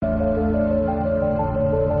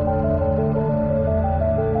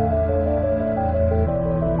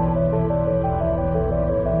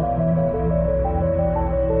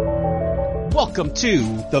Welcome to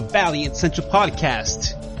the Valiant Central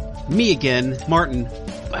Podcast. Me again, Martin,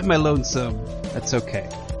 by my lonesome. That's okay.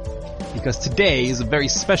 Because today is a very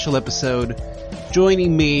special episode.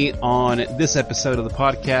 Joining me on this episode of the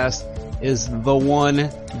podcast is the one,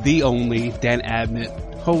 the only, Dan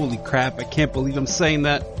Abnett. Holy crap, I can't believe I'm saying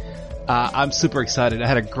that. I'm super excited. I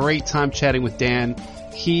had a great time chatting with Dan.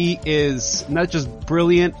 He is not just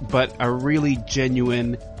brilliant, but a really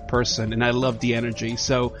genuine person, and I love the energy.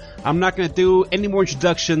 So I'm not going to do any more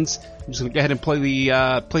introductions. I'm just going to go ahead and play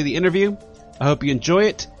the interview. I hope you enjoy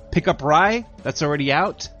it. Pick up Rye. That's already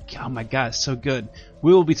out. Oh my god, so good.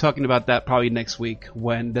 We will be talking about that probably next week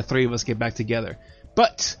when the three of us get back together.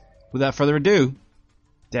 But without further ado,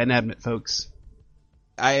 Dan Abnett, folks.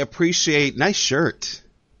 I appreciate nice shirt.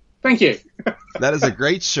 Thank you. That is a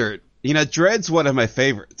great shirt. You know, Dread's one of my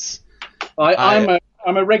favorites.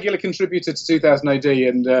 I'm a regular contributor to 2000 AD,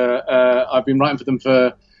 and I've been writing for them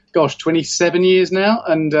for, 27 years now,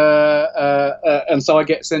 and so I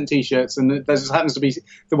get sent T-shirts, and there just happens to be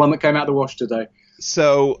the one that came out of the wash today.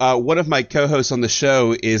 So one of my co-hosts on the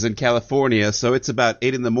show is in California, so it's about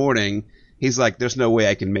 8 in the morning. He's like, there's no way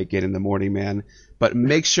I can make 8 in the morning, man. But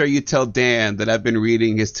make sure you tell Dan that I've been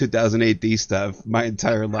reading his 2000 AD stuff my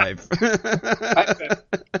entire life.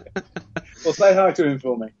 Well, say hi to him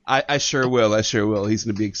for me. I sure will. He's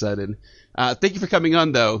going to be excited. Thank you for coming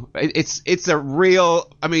on, though. It's a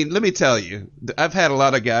real. I mean, let me tell you, I've had a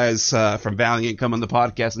lot of guys from Valiant come on the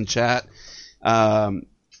podcast and chat.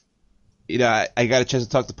 You know, I got a chance to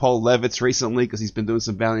talk to Paul Levitz recently because he's been doing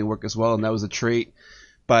some Valiant work as well, and that was a treat.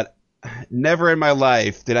 But never in my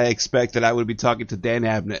life did I expect that I would be talking to Dan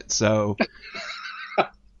Abnett. So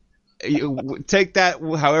you take that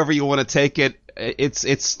however you want to take it.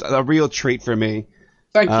 It's a real treat for me.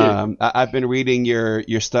 Thank you. I've been reading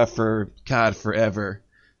your stuff for forever.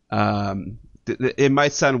 It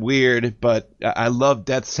might sound weird, but I love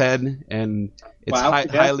Death's Head, and it's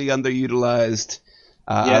highly underutilized.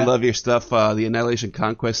 I love your stuff, the Annihilation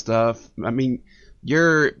Conquest stuff. I mean,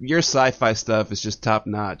 your sci-fi stuff is just top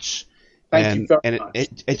notch. Thank you very much.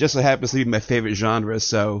 It just so happens to be my favorite genre,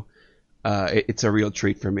 so it's a real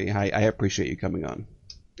treat for me. I appreciate you coming on.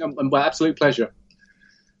 My absolute pleasure.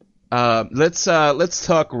 Let's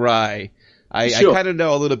talk Rye. Sure. I kind of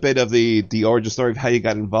know a little bit of the origin story of how you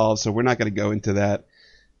got involved, so we're not going to go into that.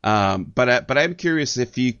 But I'm curious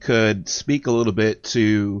if you could speak a little bit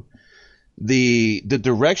to the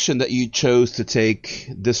direction that you chose to take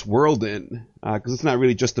this world in, because it's not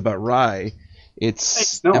really just about Rye.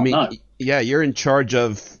 You're in charge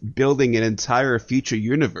of building an entire future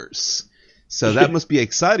universe, so that must be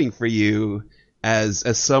exciting for you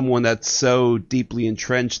as someone that's so deeply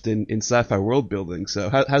entrenched in sci-fi world building. So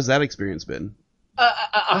how's that experience been?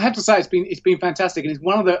 I have to say it's been fantastic, and it's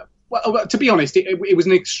one of the. Well, to be honest, it was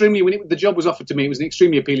an extremely when the job was offered to me, it was an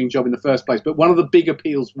extremely appealing job in the first place. But one of the big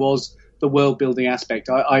appeals was the world building aspect.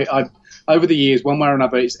 I over the years, one way or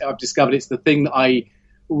another, I've discovered it's the thing that I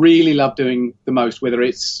really love doing the most. Whether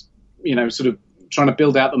it's sort of trying to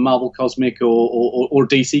build out the Marvel cosmic or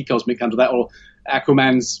DC cosmic under that, or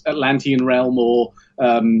Aquaman's Atlantean realm, or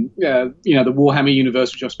the Warhammer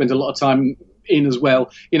universe, which I've spent a lot of time in as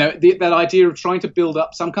well. That idea of trying to build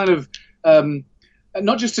up some kind of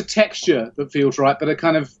not just a texture that feels right, but a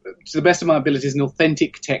kind of, to the best of my abilities, an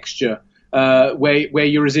authentic texture where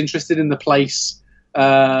you're as interested in the place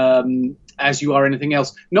as you are anything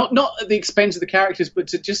else. Not at the expense of the characters, but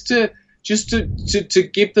to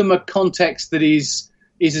give them a context that is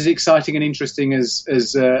as exciting and interesting as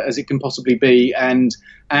it can possibly be, and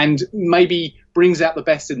maybe brings out the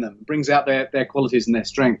best in them, brings out their qualities and their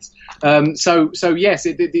strengths. So yes,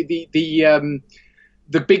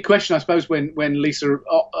 the big question, I suppose, when Lisa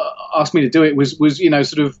asked me to do it was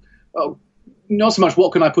not so much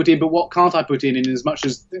what can I put in, but what can't I put in as much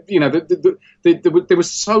as there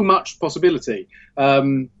was so much possibility.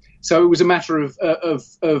 So it was a matter of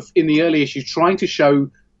in the early issues trying to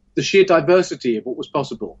show the sheer diversity of what was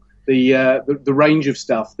possible, the range of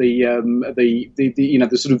stuff, the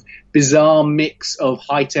sort of bizarre mix of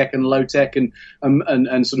high tech and low tech, and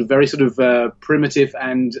sort of very sort of primitive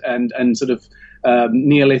and sort of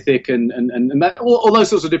Neolithic and that, all those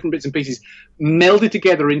sorts of different bits and pieces melded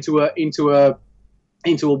together into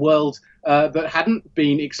a world that hadn't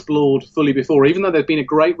been explored fully before. Even though there'd been a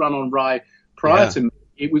great run on Rye prior to me,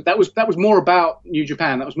 that was more about New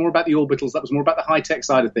Japan. That was more about the orbitals. That was more about the high tech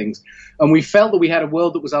side of things. And we felt that we had a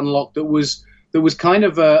world that was unlocked. That was kind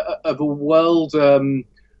of a world that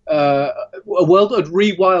had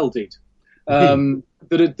rewilded.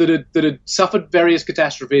 That had suffered various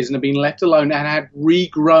catastrophes and had been left alone and had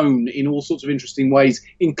regrown in all sorts of interesting ways,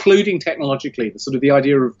 including technologically. The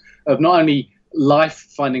idea of not only life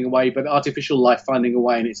finding a way, but artificial life finding a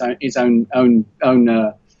way in its own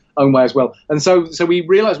way as well. And so we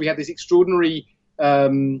realised we had this extraordinary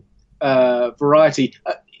variety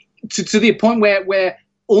to the point where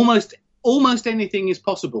almost anything is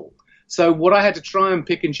possible. So what I had to try and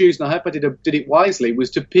pick and choose, and I hope I did it wisely,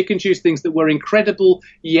 was to pick and choose things that were incredible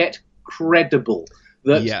yet credible,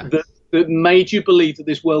 that made you believe that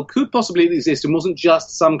this world could possibly exist and wasn't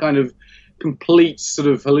just some kind of complete sort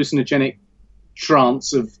of hallucinogenic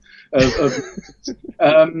trance and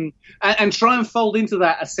try and fold into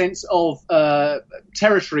that a sense of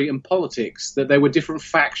territory and politics, that there were different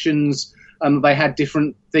factions and they had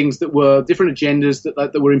different things that were different agendas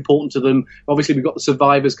that were important to them. Obviously, we've got the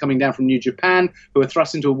survivors coming down from New Japan who are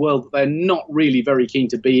thrust into a world that they're not really very keen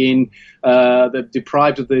to be in. They're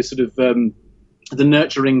deprived of the sort of the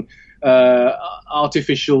nurturing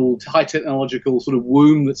artificial, high technological sort of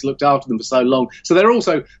womb that's looked after them for so long. So they're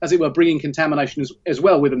also, as it were, bringing contamination as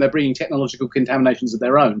well with them. They're bringing technological contaminations of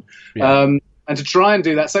their own. Yeah. And to try and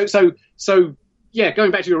do that. So yeah,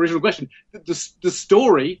 going back to your original question, the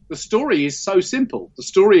story is so simple. The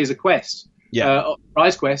story is a quest. Yeah.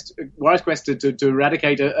 Rai's quest to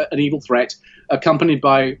eradicate an evil threat, accompanied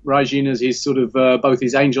by Raijin as his sort of both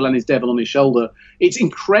his angel and his devil on his shoulder. It's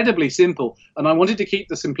incredibly simple, and I wanted to keep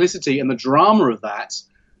the simplicity and the drama of that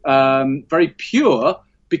very pure,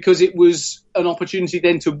 because it was an opportunity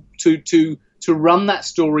then to run that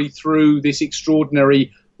story through this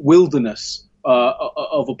extraordinary wilderness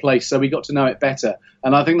of a place, so we got to know it better.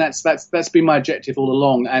 And I think that's been my objective all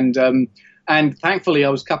along. And thankfully, I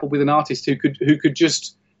was coupled with an artist who could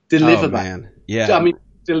just deliver that. Man. Yeah, I mean,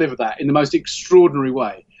 deliver that in the most extraordinary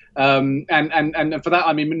way. And for that,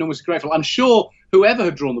 I'm enormously grateful. I'm sure whoever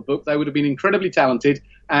had drawn the book, they would have been incredibly talented,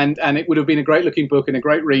 and it would have been a great looking book and a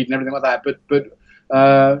great read and everything like that. But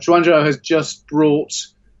Xuanzhou has just brought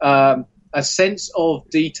a sense of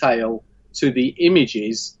detail to the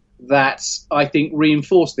images that I think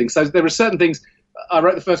reinforce things. So there are certain things. I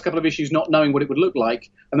wrote the first couple of issues not knowing what it would look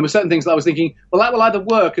like, and there were certain things that I was thinking, well, that will either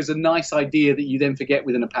work as a nice idea that you then forget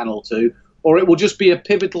within a panel or two, or it will just be a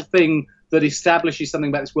pivotal thing that establishes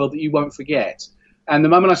something about this world that you won't forget. And the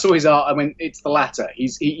moment I saw his art, I went, it's the latter.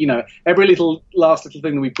 He every last little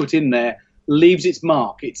thing that we put in there leaves its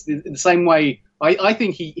mark. It's the same way I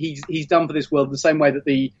think he's done for this world, the same way that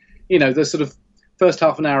the sort of first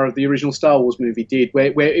half an hour of the original Star Wars movie did,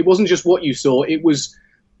 where it wasn't just what you saw, it was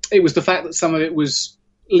the fact that some of it was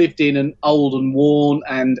lived in and old and worn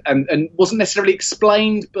and wasn't necessarily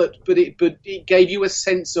explained, but it gave you a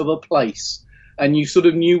sense of a place, and you sort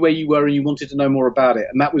of knew where you were and you wanted to know more about it.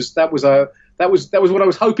 And that was what I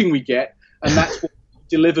was hoping we'd get, and that's what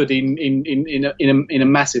delivered in a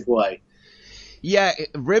massive way. Yeah,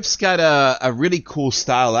 Rip's got a really cool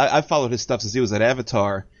style. I followed his stuff since he was at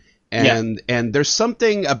Avatar, and there's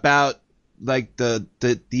something about like the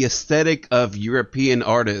aesthetic of European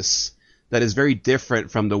artists that is very different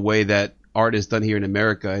from the way that art is done here in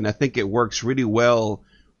America. And I think it works really well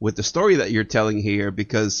with the story that you're telling here,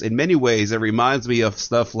 because in many ways it reminds me of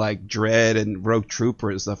stuff like Dredd and Rogue Trooper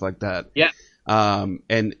and stuff like that. Yeah.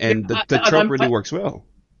 The trope really works well.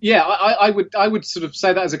 Yeah, I would sort of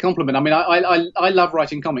say that as a compliment. I mean, I love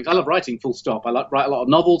writing comics. I love writing, full stop. I write a lot of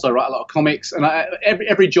novels. I write a lot of comics, and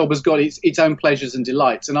every job has got its own pleasures and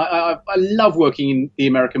delights. And I love working in the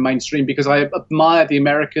American mainstream because I admire the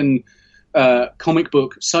American comic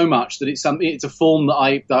book so much that it's a form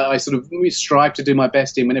that I sort of strive to do my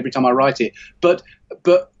best in every time I write it. But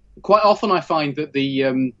quite often I find that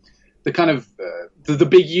the kind of the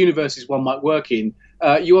big universes one might work in,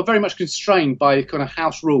 you are very much constrained by kind of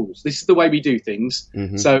house rules. This is the way we do things.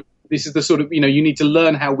 Mm-hmm. So this is the sort of, you need to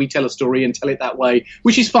learn how we tell a story and tell it that way,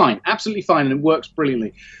 which is fine, absolutely fine, and it works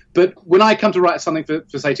brilliantly. But when I come to write something for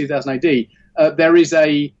say 2000 AD, there is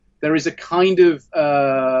a kind of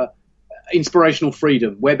inspirational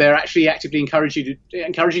freedom where they're actually actively encouraging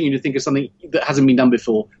you to think of something that hasn't been done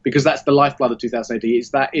before, because that's the lifeblood of 2000 AD.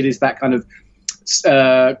 It is that kind of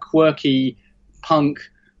quirky punk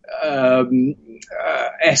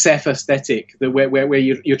SF aesthetic that where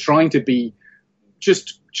you're trying to be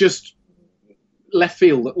just left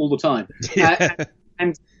field all the time.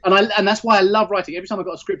 And that's why I love writing. Every time I've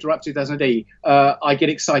got a script to write 2000 AD, I get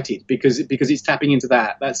excited because it's tapping into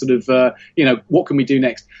that sort of what can we do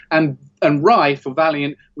next. And Rai for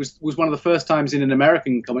Valiant was one of the first times in an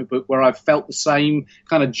American comic book where I've felt the same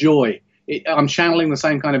kind of joy. I'm channeling the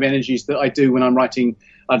same kind of energies that I do when I'm writing,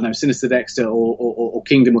 I don't know, Sinister Dexter or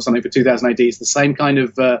Kingdom or something for 2000 AD. It's the same kind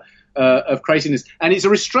of craziness, and it's a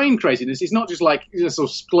restrained craziness. It's not just like sort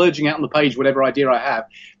of splurging out on the page whatever idea I have,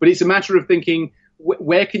 but it's a matter of thinking,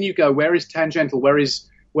 where can you go? Where is tangential? Where is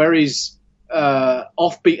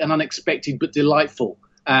offbeat and unexpected but delightful,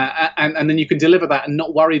 and then you can deliver that and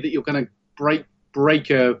not worry that you're going to break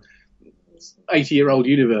a 80-year-old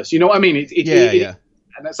universe. You know what I mean? Yeah.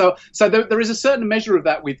 And so there is a certain measure of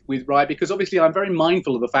that with Rye, because obviously I'm very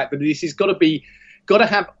mindful of the fact that this has got to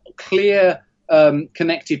have clear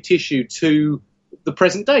connective tissue to the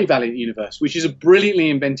present day Valiant universe, which is a brilliantly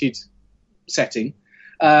invented setting.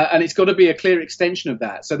 And it's got to be a clear extension of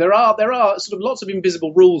that. So there are sort of lots of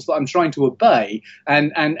invisible rules that I'm trying to obey,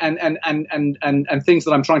 and things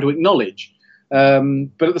that I'm trying to acknowledge.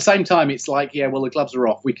 But at the same time, it's like, yeah, well, the gloves are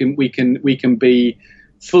off. We can be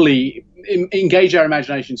fully engage our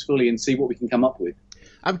imaginations fully and see what we can come up with.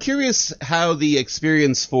 I'm curious how the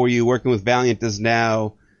experience for you working with Valiant is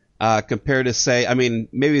now compared to, say, I mean,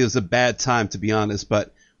 maybe it was a bad time, to be honest,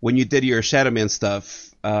 but when you did your Shadowman stuff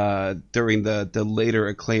during the later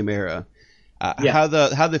Acclaim era, how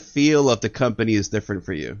the feel of the company is different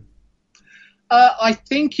for you? I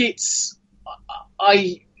think it's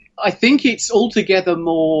altogether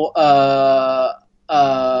more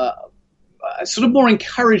sort of more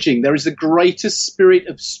encouraging. There is a greater spirit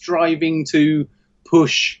of striving to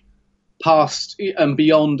push past and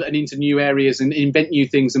beyond and into new areas and invent new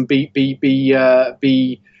things and be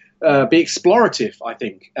explorative, I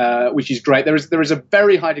think, which is great. There is a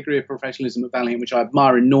very high degree of professionalism at Valiant, which I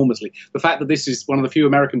admire enormously. The fact that this is one of the few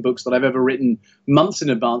American books that I've ever written months in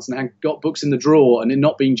advance and got books in the drawer and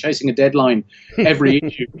not been chasing a deadline every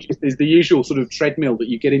issue, which is the usual sort of treadmill that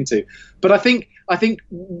you get into. But I think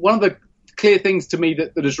one of the clear things to me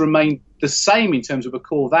that has remained the same in terms of a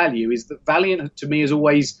core value is that Valiant, to me, has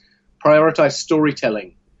always prioritized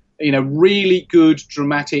storytelling. You know, really good,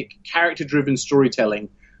 dramatic, character-driven storytelling.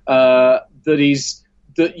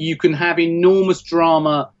 That you can have enormous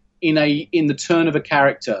drama in the turn of a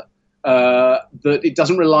character. That it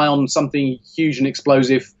doesn't rely on something huge and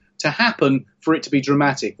explosive to happen for it to be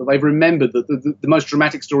dramatic. But they've remembered that the most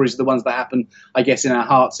dramatic stories are the ones that happen, I guess, in our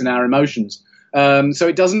hearts, in our emotions. So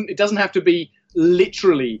it doesn't have to be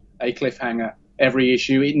literally a cliffhanger every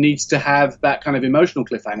issue. It needs to have that kind of emotional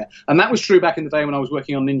cliffhanger, and that was true back in the day when I was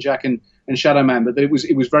working on Ninjak and Shadowman. But it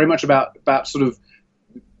was very much about sort of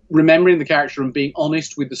remembering the character and being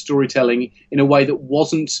honest with the storytelling in a way that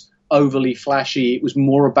wasn't overly flashy. It was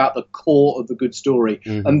more about the core of the good story,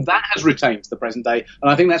 and that has retained to the present day. And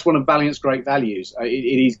I think that's one of Valiant's great values.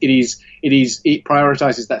 It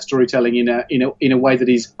prioritizes that storytelling in a way that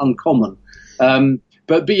is uncommon.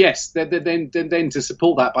 But yes, then to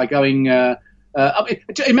support that by going.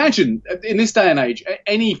 Imagine in this day and age,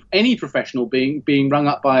 any professional being rung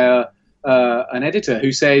up by an editor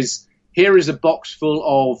who says, "Here is a box full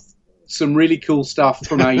of some really cool stuff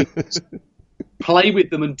from our universe. Play with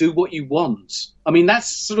them and do what you want." I mean, that's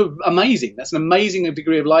sort of amazing. That's an amazing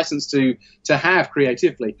degree of license to have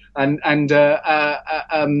creatively, and I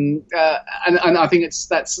think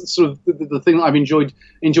that's sort of the thing that I've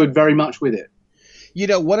enjoyed very much with it. You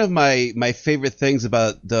know, one of my favorite things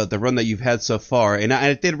about the run that you've had so far, and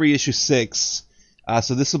I did reissue 6,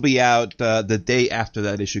 so this will be out the day after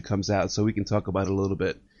that issue comes out, so we can talk about it a little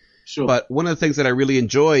bit. Sure. But one of the things that I really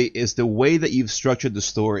enjoy is the way that you've structured the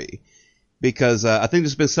story, because I think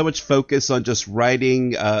there's been so much focus on just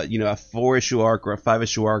writing, a 4-issue arc or a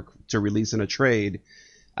 5-issue arc to release in a trade,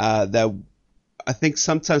 that I think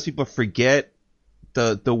sometimes people forget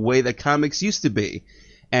the way that comics used to be.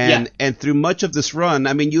 And through much of this run,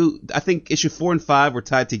 I mean, I think issue 4 and 5 were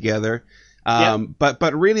tied together.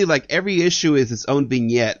 But really, like, every issue is its own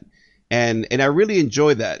vignette. And I really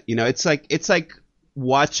enjoy that. You know, it's like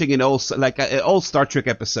watching an old Star Trek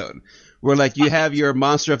episode where, like, you have your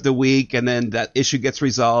monster of the week and then that issue gets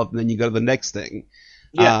resolved and then you go to the next thing.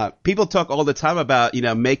 People talk all the time about,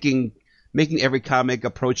 making every comic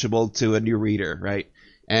approachable to a new reader, right?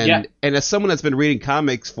 And as someone that's been reading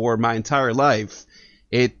comics for my entire life,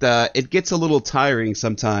 it gets a little tiring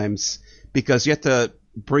sometimes because you have to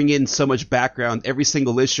bring in so much background every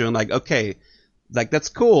single issue and, like, okay, like, that's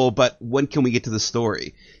cool, but when can we get to the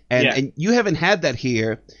story? And you haven't had that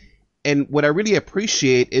here. And what I really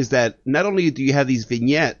appreciate is that not only do you have these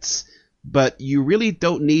vignettes, but you really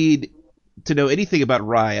don't need to know anything about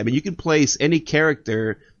Rai. I mean, you can place any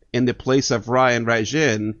character in the place of Rai and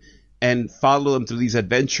Raijin and follow them through these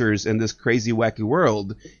adventures in this crazy, wacky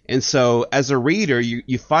world. And so, as a reader,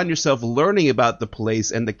 you find yourself learning about the place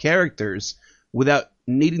and the characters without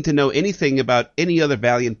needing to know anything about any other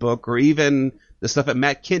Valiant book or even the stuff that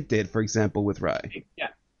Matt Kindt did, for example, with Rai.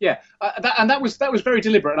 That was very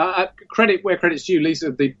deliberate. And I credit where credit's due.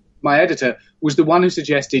 Lisa, my editor, was the one who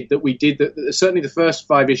suggested that we did certainly the first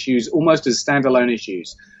 5 issues almost as standalone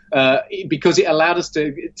issues, because it allowed us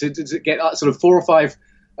to get sort of 4 or 5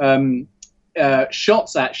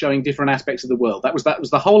 shots at showing different aspects of the world. That was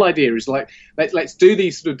the whole idea. Is like let's do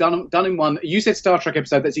these sort of done in one. You said Star Trek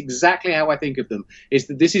episode. That's exactly how I think of them. Is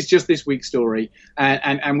that this is just this week's story,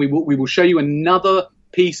 and we will show you another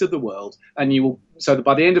piece of the world, and you will, so that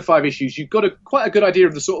by the end of 5 issues you've got quite a good idea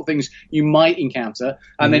of the sort of things you might encounter,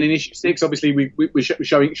 and then in issue 6 obviously we're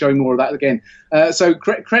showing more of that again. So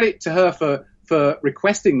credit to her for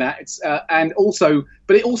requesting that. It's and also,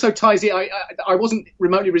 but it also ties it. I wasn't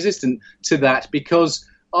remotely resistant to that, because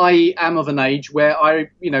I am of an age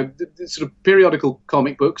where the sort of periodical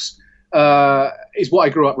comic books is what I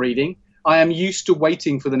grew up reading. I am used to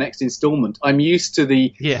waiting for the next installment. I'm used to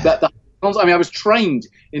I mean, I was trained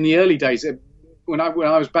in the early days when I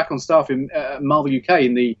was back on staff in Marvel UK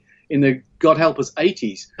in the God help us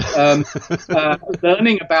 80s,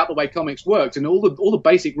 learning about the way comics worked and all the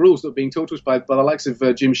basic rules that were being taught to us by the likes of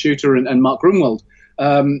Jim Shooter and Mark Grunwald.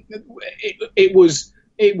 It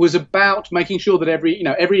was about making sure that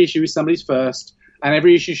every issue is somebody's first, and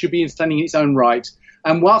every issue should be standing in its own right.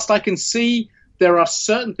 And whilst I can see there are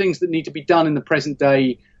certain things that need to be done in the present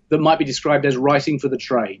day that might be described as writing for the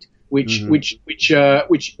trade, which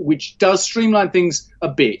does streamline things a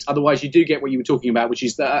bit. Otherwise, you do get what you were talking about, which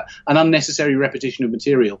is an unnecessary repetition of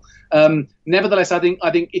material. Nevertheless, I think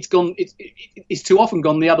it's too often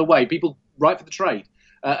gone the other way. People write for the trade,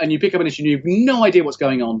 and you pick up an issue and you have no idea what's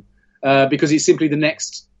going on because it's simply the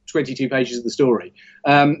next 22 pages of the story.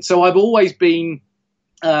 So I've always been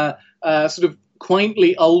sort of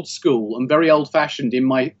quaintly old school and very old fashioned in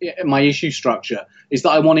my issue structure. Is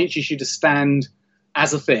that I want each issue to stand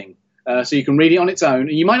as a thing. So you can read it on its own,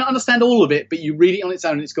 and you might not understand all of it, but you read it on its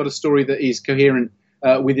own, and it's got a story that is coherent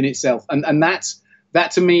within itself. And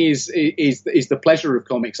that to me is the pleasure of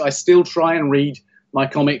comics. I still try and read my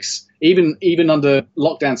comics, even under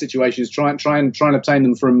lockdown situations, try and obtain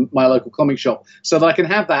them from my local comic shop, so that I can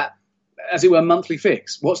have that, as it were, monthly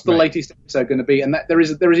fix. What's the latest episode going to be? And that there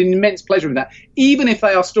is an immense pleasure in that, even if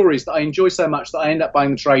they are stories that I enjoy so much that I end up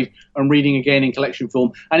buying the trade and reading again in collection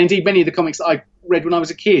form. And indeed, many of the comics that I read when I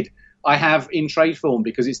was a kid, I have in trade form,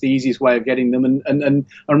 because it's the easiest way of getting them and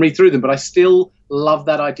read through them. But I still love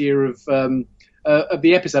that idea of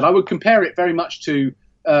the episode. I would compare it very much to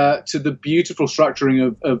the beautiful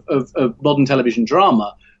structuring of modern television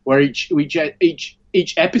drama, where each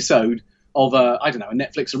episode of a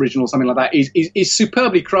Netflix original or something like that is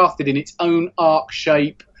superbly crafted in its own arc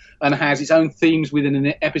shape and has its own themes within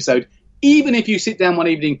an episode. Even if you sit down one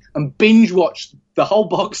evening and binge watch the whole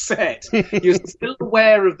box set, you're still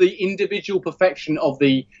aware of the individual perfection of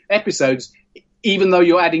the episodes, even though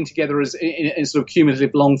you're adding together as in sort of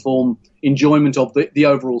cumulative long form enjoyment of the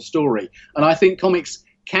overall story. And I think comics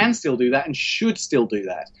can still do that and should still do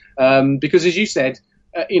that, because as you said,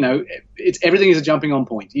 everything is a jumping on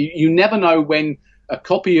point. You never know when a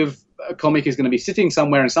copy of a comic is going to be sitting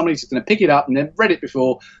somewhere and somebody's just going to pick it up and they've read it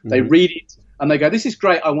before, they read it and they go, "This is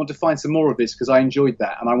great. I want to find some more of this because I enjoyed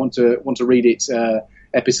that and I want to read it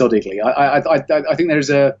episodically." I think there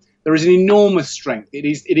is an enormous strength. It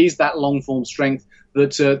is that long form strength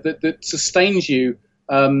that sustains you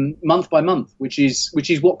month by month, which is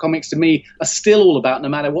what comics to me are still all about, no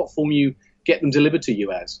matter what form you get them delivered to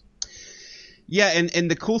you as. Yeah,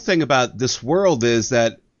 and the cool thing about this world is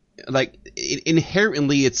that, like,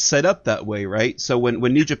 inherently it's set up that way, right? So when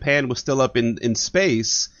New Japan was still up in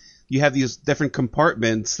space, you have these different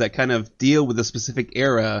compartments that kind of deal with a specific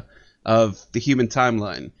era of the human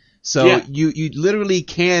timeline. So you literally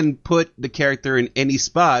can put the character in any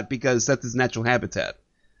spot because that's his natural habitat.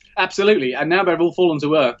 Absolutely, and now they've all fallen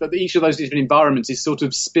to earth, but each of those different environments is sort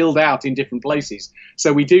of spilled out in different places.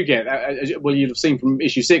 So we do get, well, you'd have seen from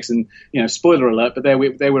issue 6, and spoiler alert, but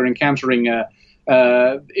they were encountering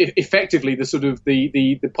effectively the sort of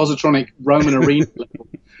the positronic Roman arena level,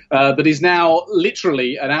 that is now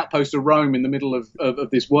literally an outpost of Rome in the middle of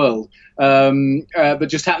this world, that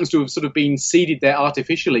just happens to have sort of been seeded there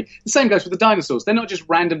artificially. The same goes with the dinosaurs. They're not just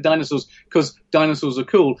random dinosaurs because dinosaurs are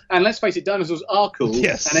cool. And let's face it, dinosaurs are cool.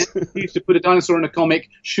 Yes. And anyone who used to put a dinosaur in a comic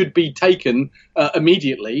should be taken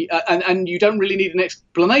immediately. And you don't really need an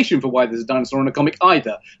explanation for why there's a dinosaur in a comic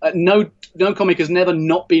either. No comic has never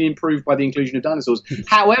not been improved by the inclusion of dinosaurs.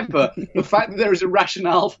 However, the fact that there is a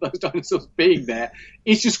rationale for those dinosaurs being there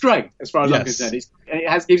is just great, as far as I'm concerned.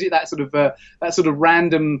 Gives it that sort of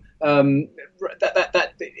random. The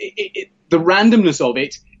randomness of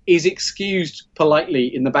it is excused politely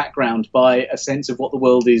in the background by a sense of what the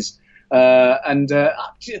world is, I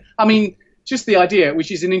mean, just the idea,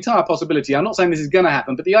 which is an entire possibility. I'm not saying this is going to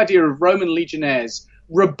happen, but the idea of Roman legionnaires,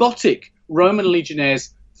 robotic Roman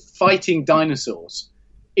legionnaires fighting dinosaurs,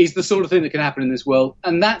 is the sort of thing that can happen in this world.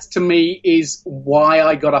 And that, to me, is why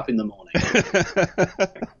I got up in the morning.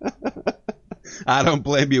 I don't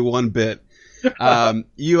blame you one bit.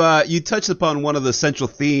 You touched upon one of the central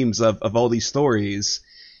themes of all these stories,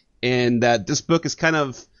 and that this book is kind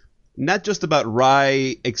of not just about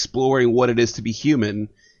Rai exploring what it is to be human,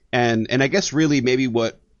 and I guess really maybe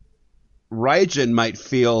what Raijin might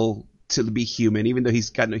feel to be human, even though he's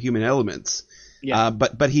got no human elements. Yeah.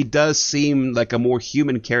 But he does seem like a more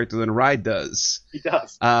human character than Rai does. He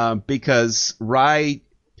does. Because Rai,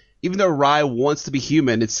 even though Rai wants to be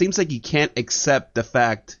human, it seems like he can't accept the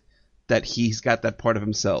fact that he's got that part of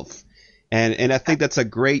himself. And I think that's a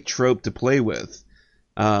great trope to play with,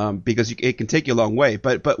 because it can take you a long way.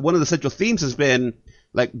 But one of the central themes has been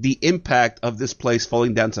like the impact of this place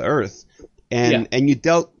falling down to Earth. And you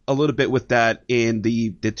dealt a little bit with that in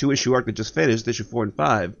the 2-issue arc that just finished, issue 4 and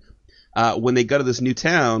 5. When they go to this new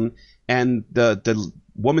town, and the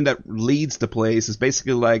woman that leads the place is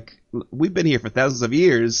basically like, we've been here for thousands of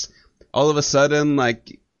years. All of a sudden,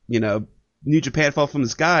 like, you know, New Japan fell from the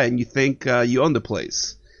sky, and you think you own the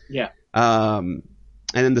place. Yeah. And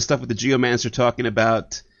then the stuff with the Geomancer talking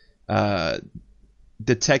about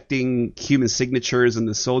detecting human signatures, and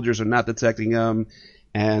the soldiers are not detecting them,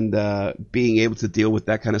 and being able to deal with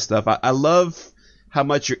that kind of stuff. I love how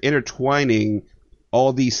much you're intertwining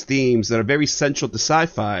all these themes that are very central to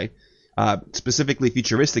sci-fi, specifically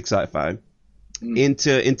futuristic sci-fi,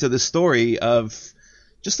 into the story of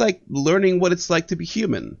just like learning what it's like to be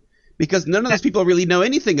human. Because none of those people really know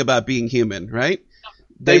anything about being human, right?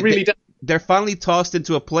 They really don't. They're finally tossed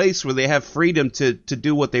into a place where they have freedom to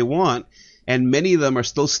do what they want, and many of them are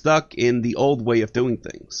still stuck in the old way of doing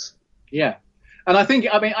things. Yeah. And I think,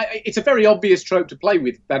 it's a very obvious trope to play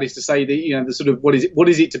with. That is to say, that, you know, the sort of what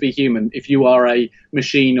is it to be human if you are a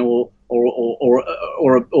machine or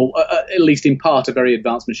at least in part a very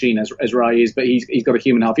advanced machine, as Rai is, but he's got a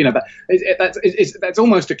human half. You know, that's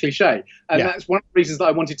almost a cliche, and that's one of the reasons that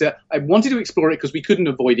I wanted to explore it, because we couldn't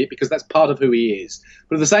avoid it, because that's part of who he is.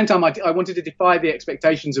 But at the same time, I wanted to defy the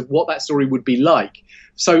expectations of what that story would be like.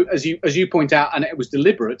 So as you point out, and it was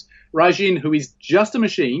deliberate, Raijin, who is just a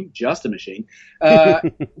machine,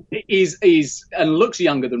 is and looks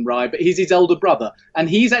younger than Rai, but he's his older brother, and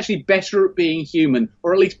he's actually better at being human,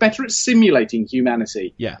 or at least better at simulating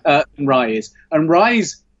humanity than Rai is. And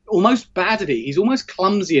Rai's almost bad at it. He's almost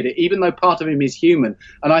clumsy at it, even though part of him is human.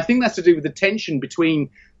 And I think that's to do with the tension between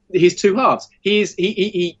his two halves.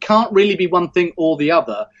 He can't really be one thing or the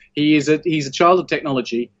other. He's a child of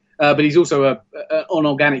technology, but he's also an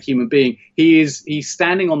organic human being. He's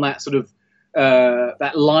standing on that sort of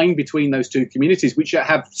that line between those two communities, which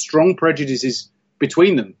have strong prejudices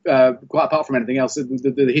between them, quite apart from anything else.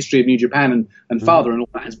 The history of New Japan and Father and all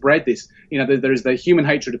that has bred this. You know, there is the human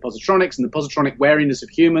hatred of positronics and the positronic wariness of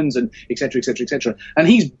humans, and et cetera, et cetera, et cetera. And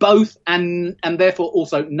he's both and therefore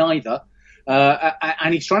also neither.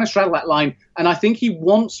 And he's trying to straddle that line. And I think he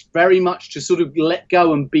wants very much to sort of let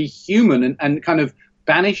go and be human and kind of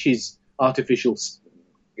banish his artificial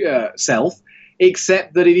self,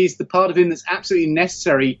 except that it is the part of him that's absolutely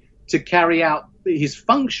necessary to carry out his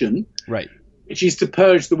function. Right. Which is to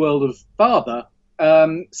purge the world of Father.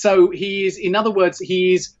 So he is, in other words,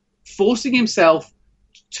 he is forcing himself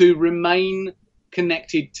to remain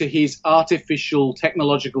connected to his artificial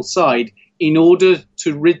technological side in order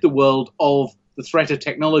to rid the world of the threat of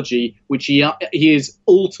technology, which he is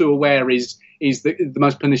all too aware is the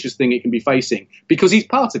most pernicious thing it can be facing, because he's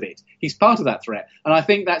part of it. He's part of that threat. And I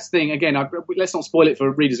think that's the thing, again, let's not spoil it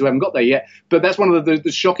for readers who haven't got there yet, but that's one of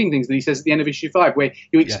the shocking things that he says at the end of issue 5, where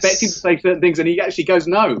you expect him to say certain things and he actually goes,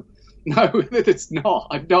 no, it's not.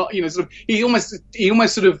 I'm not, you know, sort of, he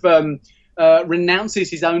almost sort of renounces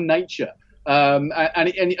his own nature. And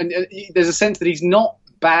there's a sense that he's not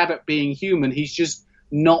bad at being human. He's just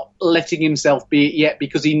not letting himself be it yet,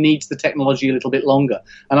 because he needs the technology a little bit longer.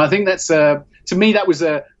 And I think that's to me that was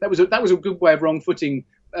a good way of wrong-footing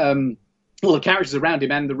all the characters around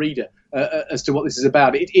him and the reader as to what this is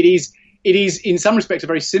about. It is in some respects a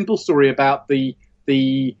very simple story about the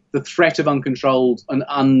threat of uncontrolled and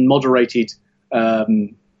unmoderated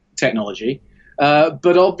technology,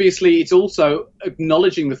 but obviously it's also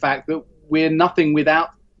acknowledging the fact that we're nothing without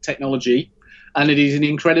technology. And it is an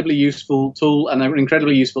incredibly useful tool and an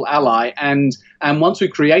incredibly useful ally. And once we've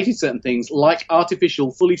created certain things like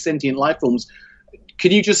artificial, fully sentient life forms,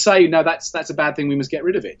 can you just say, no, that's a bad thing, we must get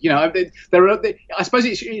rid of it? You know, I suppose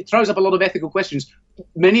it throws up a lot of ethical questions,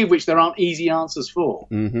 many of which there aren't easy answers for.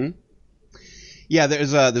 Mm-hmm. Yeah,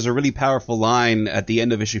 there's a really powerful line at the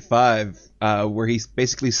end of issue 5 where he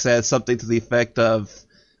basically says something to the effect of,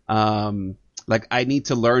 like, I need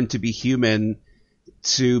to learn to be human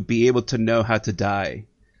to be able to know how to die.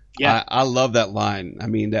 Yeah. I love that line. I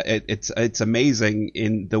mean, it's amazing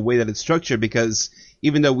in the way that it's structured, because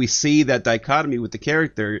even though we see that dichotomy with the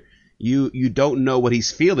character, you don't know what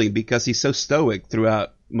he's feeling because he's so stoic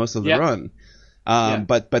throughout most of the run.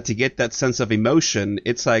 But to get that sense of emotion,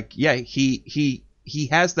 it's like, yeah, he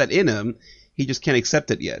has that in him. He just can't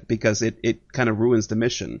accept it yet because it kind of ruins the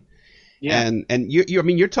mission. Yeah. And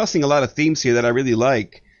you're tossing a lot of themes here that I really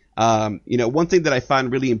like. One thing that I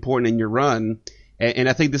find really important in your run, and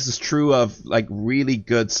I think this is true of like really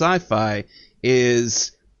good sci-fi,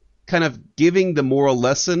 is kind of giving the moral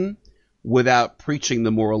lesson without preaching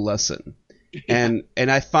the moral lesson. Yeah.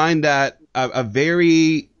 And I find that a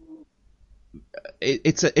very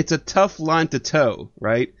it's a tough line to toe,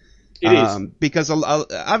 right? It is. Because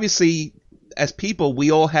obviously as people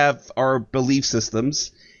we all have our belief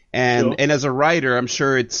systems, and as a writer I'm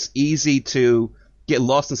sure it's easy to get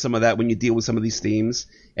lost in some of that when you deal with some of these themes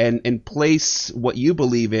and place what you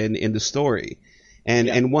believe in the story.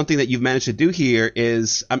 And one thing that you've managed to do here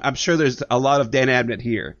is I'm sure there's a lot of Dan Abnett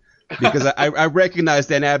here, because I recognize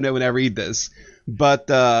Dan Abnett when I read this, but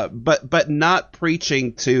not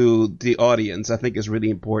preaching to the audience I think is really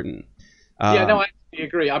important. I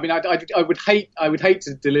agree. I mean, I would hate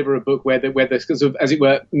to deliver a book where the sort of, as it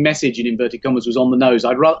were, message in inverted commas was on the nose.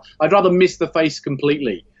 I'd rather miss the face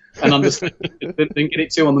completely and understand than get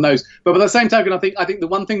it too on the nose. But by the same token, I think the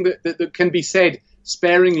one thing that can be said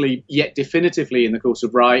sparingly yet definitively in the course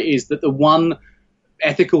of Rye is that the one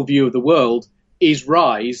ethical view of the world is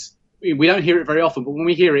Rye's. We don't hear it very often, but when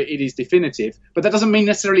we hear it, it is definitive. But that doesn't mean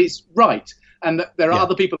necessarily it's right. And that there are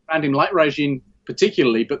other people around him, like Regine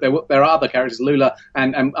particularly, but there are other characters, Lula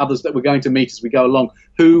and others that we're going to meet as we go along,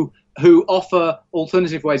 who offer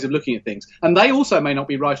alternative ways of looking at things. And they also may not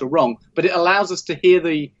be right or wrong, but it allows us to hear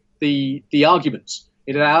the arguments.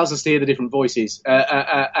 It allows us to hear the different voices,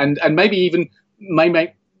 and maybe even may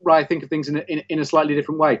make Rye think of things in a slightly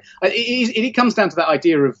different way. It comes down to that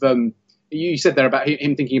idea of you said there about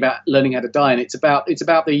him thinking about learning how to die, and it's about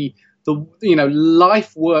the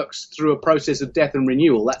life works through a process of death and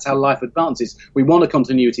renewal. That's how life advances. We want a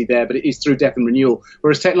continuity there, but it is through death and renewal.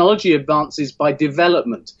 Whereas technology advances by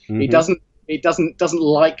development. Mm-hmm. It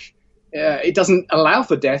doesn't allow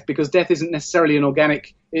for death, because death isn't necessarily an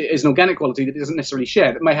organic quality that it doesn't necessarily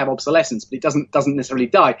share. That may have obsolescence, but it doesn't necessarily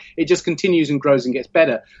die. It just continues and grows and gets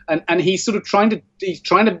better. And he's sort of trying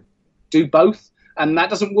to do both, and that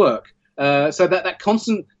doesn't work. So that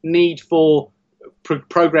constant need for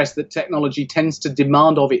progress that technology tends to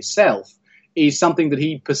demand of itself is something that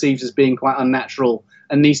he perceives as being quite unnatural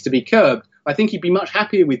and needs to be curbed. I think he'd be much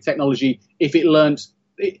happier with technology if it learned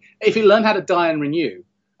how to die and renew,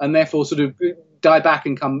 and therefore sort of die back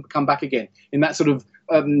and come back again in that sort of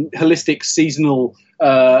holistic, seasonal,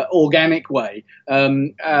 organic way.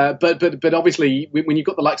 But obviously, when you've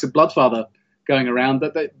got the likes of Bloodfather going around,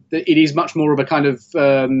 that it is much more of a kind of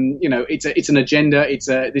it's an agenda.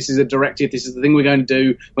 This is a directive. This is the thing we're going to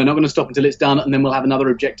do. We're not going to stop until it's done, and then we'll have another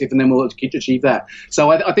objective, and then we'll achieve that.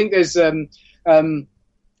 So I think there's it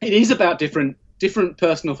is about different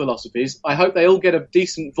personal philosophies. I hope they all get a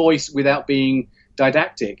decent voice without being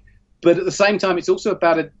didactic. But at the same time, it's also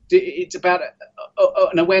about an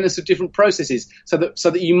awareness of different processes, so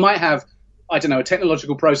that you might have, I don't know, a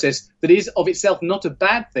technological process that is of itself not a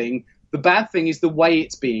bad thing. The bad thing is the way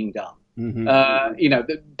it's being done. Mm-hmm.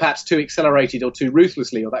 Perhaps too accelerated or too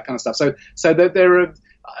ruthlessly or that kind of stuff. So there are,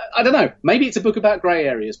 I don't know, maybe it's a book about grey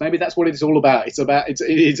areas. Maybe that's what it's all about. It's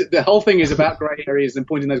the whole thing is about grey areas and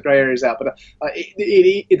pointing those grey areas out. But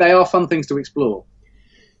they are fun things to explore.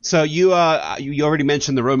 So you already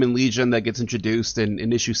mentioned the Roman Legion that gets introduced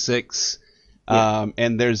in issue 6.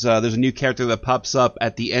 And there's a new character that pops up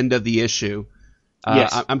at the end of the issue.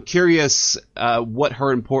 Yes. I'm curious what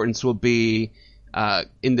her importance will be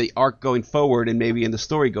in the arc going forward, and maybe in the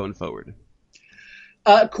story going forward.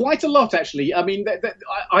 Quite a lot, actually. I mean,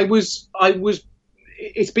 I was.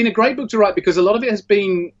 It's been a great book to write because a lot of it has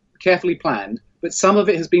been carefully planned, but some of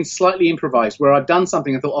it has been slightly improvised, where I've done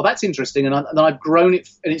something and thought, oh, that's interesting, and then I've grown it,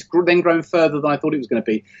 and it's then grown further than I thought it was going to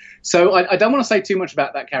be. So I don't want to say too much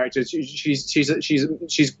about that character.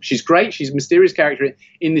 She's great. She's a mysterious character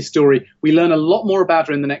in this story. We learn a lot more about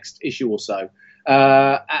her in the next issue or so,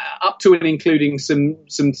 up to and including some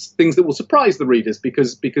things that will surprise the readers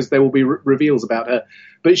because there will be reveals about her.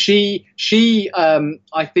 But she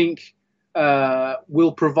I think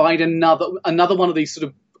will provide another one of these sort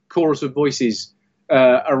of chorus of voices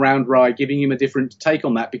around Rye, giving him a different take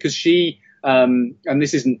on that, because she and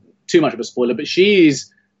this isn't too much of a spoiler, but she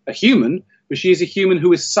is a human, but she is a human who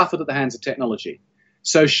has suffered at the hands of technology.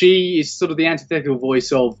 So she is sort of the antithetical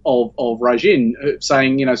voice of Raijin,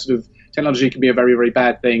 saying, sort of technology can be a very, very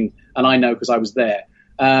bad thing, and I know because I was there.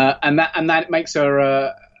 And that makes her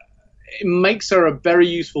a very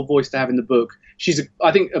useful voice to have in the book. She's,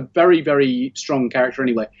 I think, a very, very strong character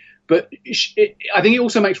anyway. But I think it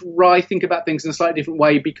also makes Rai think about things in a slightly different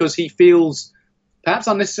way, because he feels perhaps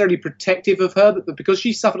unnecessarily protective of her, that because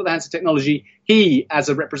she suffered at the hands of technology, he, as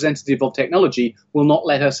a representative of technology, will not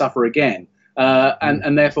let her suffer again.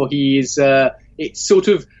 And therefore he is, it sort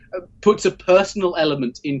of puts a personal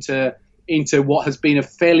element into what has been a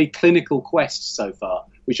fairly clinical quest so far,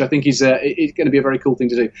 which I think is going to be a very cool thing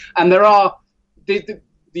to do. And there are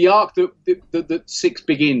the arc that Six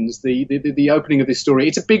begins, the opening of this story.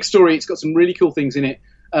 It's a big story. It's got some really cool things in it.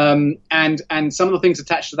 And some of the things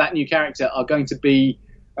attached to that new character are going to be,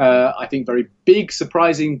 I think, very big,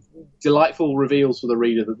 surprising, delightful reveals for the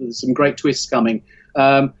reader. There's some great twists coming.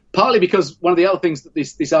 Partly because one of the other things that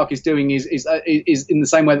this arc is doing is in the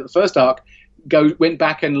same way that the first arc went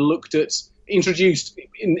back and introduced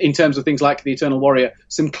in terms of things like the Eternal Warrior,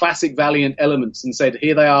 some classic Valiant elements, and said,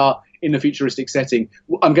 here they are in the futuristic setting.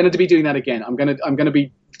 I'm going to be doing that again. I'm going to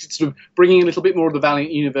be sort of bringing a little bit more of the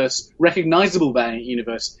Valiant universe, recognizable Valiant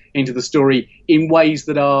universe, into the story in ways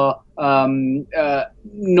that are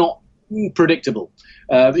not predictable.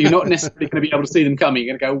 You're not necessarily going to be able to see them coming.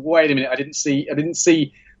 You're going to go, wait a minute, I didn't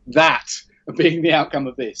see that being the outcome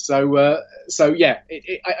of this. So yeah,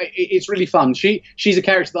 it's really fun. She's a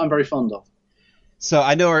character that I'm very fond of. So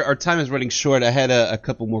I know our time is running short. I had a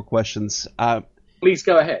couple more questions. Please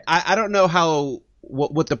go ahead. I don't know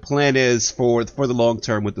what the plan is for the long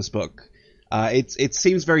term with this book. It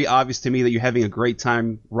seems very obvious to me that you're having a great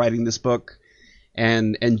time writing this book,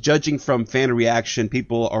 and judging from fan reaction,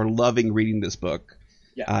 people are loving reading this book.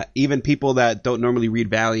 Yeah. Even people that don't normally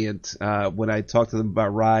read Valiant, when I talk to them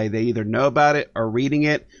about Rai, they either know about it, are reading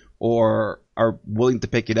it, or are willing to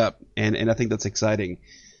pick it up, and I think that's exciting.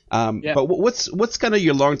 But what's kind of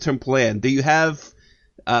your long-term plan? Do you have,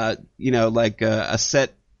 like a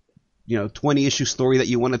set, 20-issue story that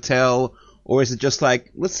you want to tell, or is it just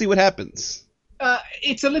like, let's see what happens?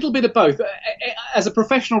 It's a little bit of both. As a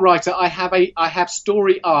professional writer, I have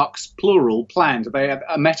story arcs, plural, planned. They have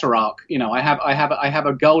a meta arc. I have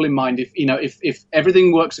a goal in mind. If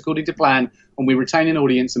everything works according to plan and we retain an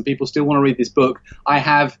audience and people still want to read this book, I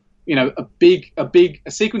have a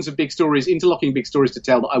sequence of big stories, interlocking big stories to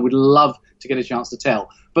tell that I would love to get a chance to tell.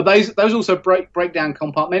 But those also break down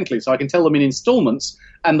compartmentally, so I can tell them in installments,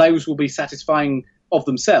 and those will be satisfying of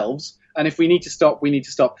themselves. And if we need to stop, we need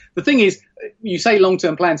to stop. The thing is, you say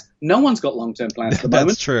long-term plans. No one's got long-term plans at the moment.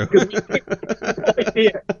 That's true.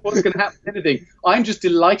 What's going to happen to anything? I'm just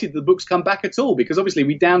delighted the books come back at all, because obviously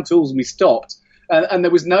we downed tools and we stopped, and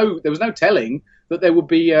there was no telling that there would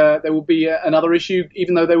be another issue,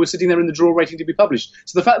 even though they were sitting there in the drawer waiting to be published.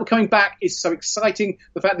 So the fact that we're coming back is so exciting.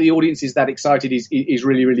 The fact that the audience is that excited is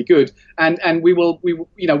really, really good. And we have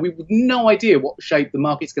no idea what shape the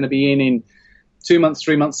market's going to be in 2 months,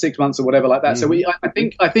 3 months, 6 months, or whatever like that. Mm-hmm. So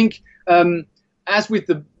I think as with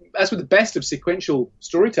the best of sequential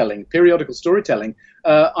storytelling, periodical storytelling,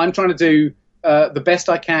 I'm trying to do the best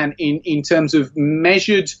I can in terms of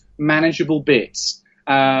measured, manageable bits.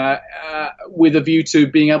 With a view to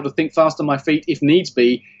being able to think fast on my feet if needs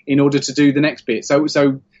be in order to do the next bit. So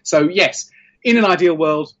yes, in an ideal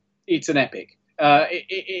world, it's an epic.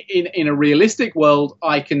 In a realistic world,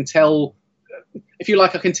 I can tell, if you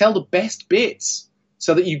like, the best bits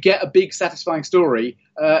so that you get a big, satisfying story,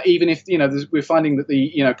 even if we're finding that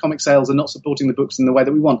the comic sales are not supporting the books in the way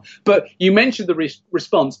that we want. But you mentioned the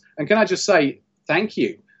response, and can I just say thank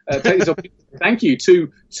you? Take this opportunity to thank you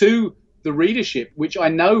to the readership, which I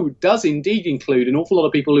know does indeed include an awful lot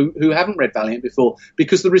of people who haven't read Valiant before,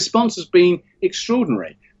 because the response has been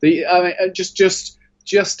extraordinary. It's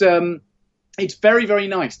very, very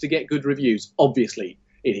nice to get good reviews. Obviously,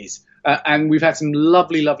 it is, and we've had some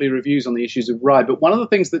lovely, lovely reviews on the issues of Rai. But one of the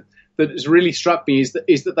things that has really struck me is that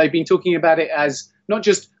they've been talking about it as not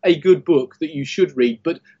just a good book that you should read,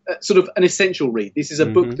 but sort of an essential read. This is a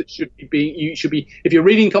book that you should be, if you're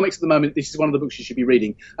reading comics at the moment, this is one of the books you should be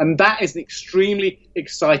reading. And that is an extremely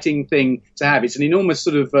exciting thing to have. It's an enormous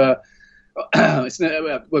sort of,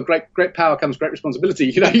 great power comes great responsibility.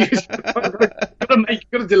 You've got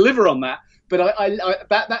to deliver on that. But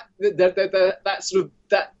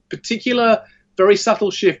that particular very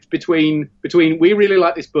subtle shift between we really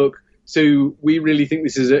like this book to we really think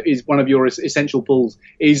this is one of your essential pulls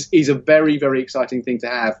is a very, very exciting thing to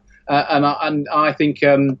have, and I think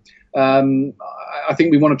we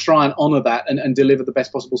want to try and honour that and deliver the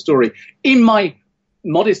best possible story. In my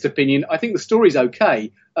modest opinion, I think the story's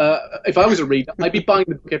okay. if I was a reader, I'd be buying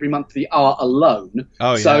the book every month for the art alone.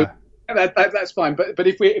 Oh, So yeah. that's fine. But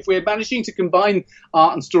if we're managing to combine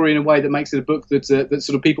art and story in a way that makes it a book that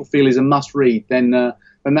sort of people feel is a must read, then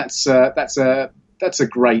that's a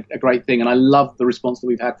great thing, and I love the response that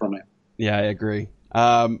we've had from it. Yeah, I agree.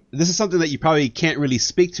 This is something that you probably can't really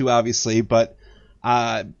speak to, obviously, but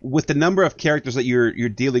with the number of characters that you're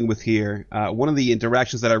dealing with here, one of the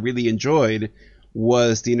interactions that I really enjoyed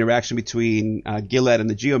was the interaction between Gilad and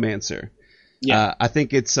the Geomancer. Yeah. I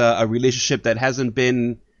think it's a relationship that hasn't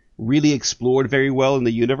been really explored very well in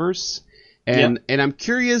the universe, and I'm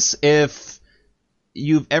curious if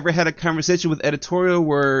you've ever had a conversation with editorial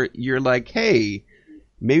where you're like, hey,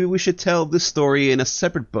 maybe we should tell this story in a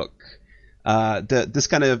separate book. This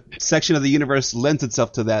kind of section of the universe lends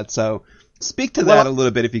itself to that. So speak to that a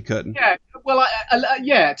little bit if you could. Yeah, well,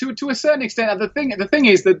 to a certain extent. The thing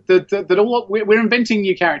is that all we're inventing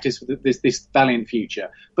new characters for this Valiant future,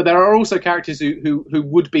 but there are also characters who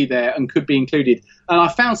would be there and could be included. And I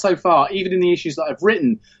found so far, even in the issues that I've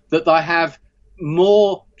written, that I have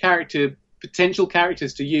more potential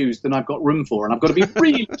characters to use than I've got room for, and I've got to be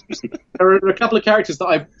really choosy. There are a couple of characters that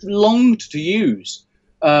I've longed to use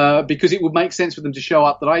because it would make sense for them to show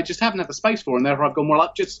up that I just haven't had the space for, and therefore I've gone, well,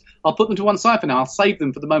 I'll put them to one side for now. I'll save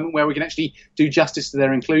them for the moment where we can actually do justice to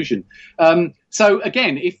their inclusion. So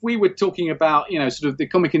again, if we were talking about sort of the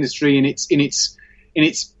comic industry in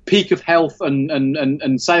its peak of health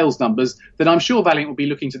and sales numbers, then I'm sure Valiant would be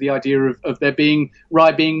looking to the idea of there being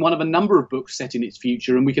Rye being one of a number of books set in its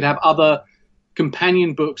future, and we could have other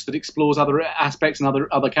companion books that explores other aspects and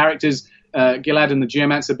other characters. Gilad and the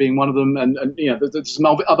Geomancer being one of them, and there's some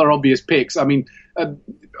other obvious picks. I mean,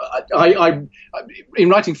 I in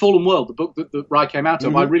writing Fallen World, the book that Rye came out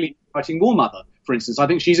of, I really writing War Mother, for instance. I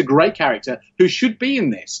think she's a great character who should be in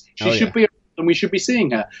this. She should be, and we should be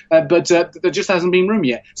seeing her. But there just hasn't been room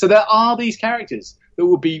yet. So there are these characters that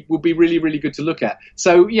would be really, really good to look at.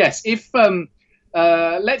 So yes, if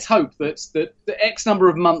let's hope that the X number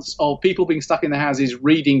of months of people being stuck in their houses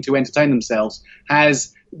reading to entertain themselves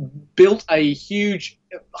has built a huge,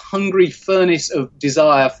 hungry furnace of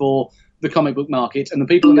desire for the comic book market, and the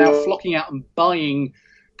people are now flocking out and buying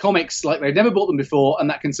comics like they've never bought them before, and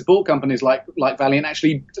that can support companies like Valiant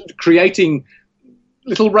actually creating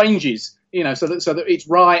little ranges, so that it's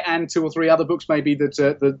Rye and two or three other books maybe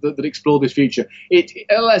that explore this future. Like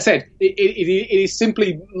I said, it is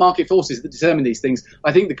simply market forces that determine these things.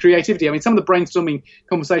 I think the creativity. I mean, some of the brainstorming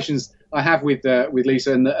conversations I have with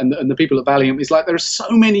Lisa and the people at Valiant is like there are so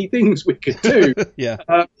many things we could do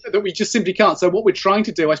that we just simply can't. So what we're trying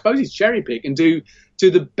to do, I suppose, is cherry pick and do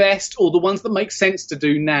the best or the ones that make sense to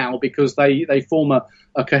do now because they form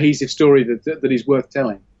a cohesive story that is worth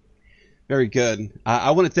telling. Very good.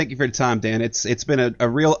 I want to thank you for your time, Dan. It's been a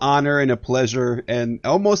real honor and a pleasure and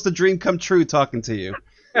almost a dream come true talking to you.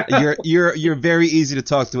 You're very easy to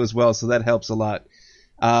talk to as well, so that helps a lot.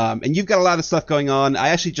 And you've got a lot of stuff going on. I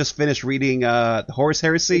actually just finished reading the Horus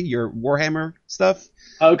Heresy, your Warhammer stuff.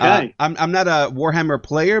 Okay. I'm not a Warhammer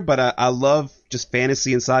player, but I love just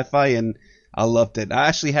fantasy and sci-fi, and I loved it. I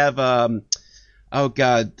actually have the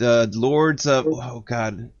Lords of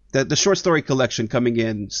the short story collection coming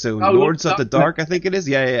in soon. Lords of the Dark, I think it is.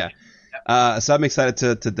 Yeah. So I'm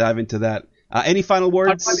excited to dive into that. Any final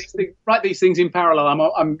words? I write these things in parallel.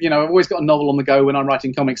 I've always got a novel on the go when I'm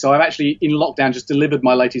writing comics. So I've actually, in lockdown, just delivered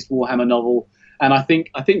my latest Warhammer novel, and I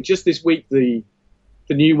think just this week the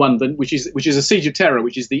new one, which is A Siege of Terror,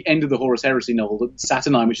 which is the end of the Horus Heresy novel, the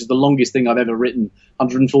Saturnine, which is the longest thing I've ever written,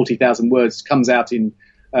 140,000 words, comes out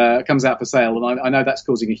for sale, and I know that's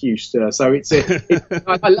causing a huge stir. So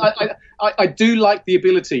I do like the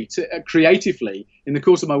ability to creatively, in the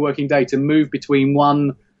course of my working day, to move between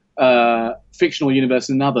one fictional universe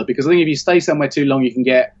and another, because I think if you stay somewhere too long, you can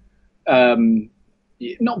get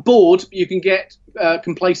not bored, but you can get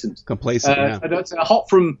complacent. Yeah. So a hop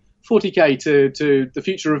from 40k to the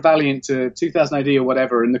future of Valiant to 2000 AD or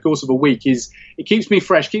whatever in the course of a week it keeps me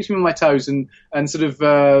fresh, keeps me on my toes, and sort of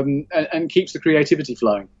and keeps the creativity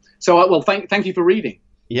flowing. So thank you for reading.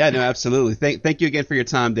 Yeah, no, absolutely. Thank you again for your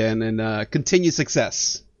time, Dan, and continued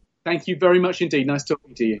success. Thank you very much indeed. Nice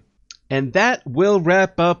talking to you. And that will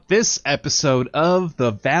wrap up this episode of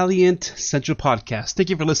the Valiant Central Podcast. Thank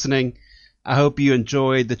you for listening. I hope you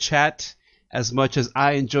enjoyed the chat as much as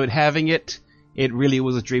I enjoyed having it. It really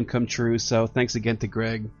was a dream come true, so thanks again to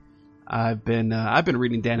Greg. I've been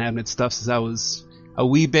reading Dan Abnett stuff since I was a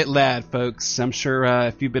wee bit lad, folks. I'm sure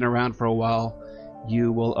if you've been around for a while,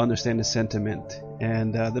 you will understand the sentiment.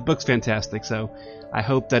 And the book's fantastic, so I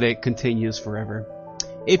hope that it continues forever.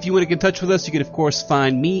 If you want to get in touch with us, you can of course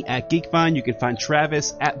find me at GeekVine. You can find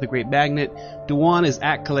Travis at The Great Magnet. Dewan is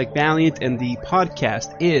at Collect Valiant, and the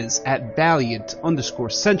podcast is at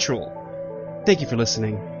Valiant_Central. Thank you for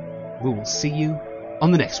listening. We will see you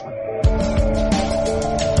on the next one.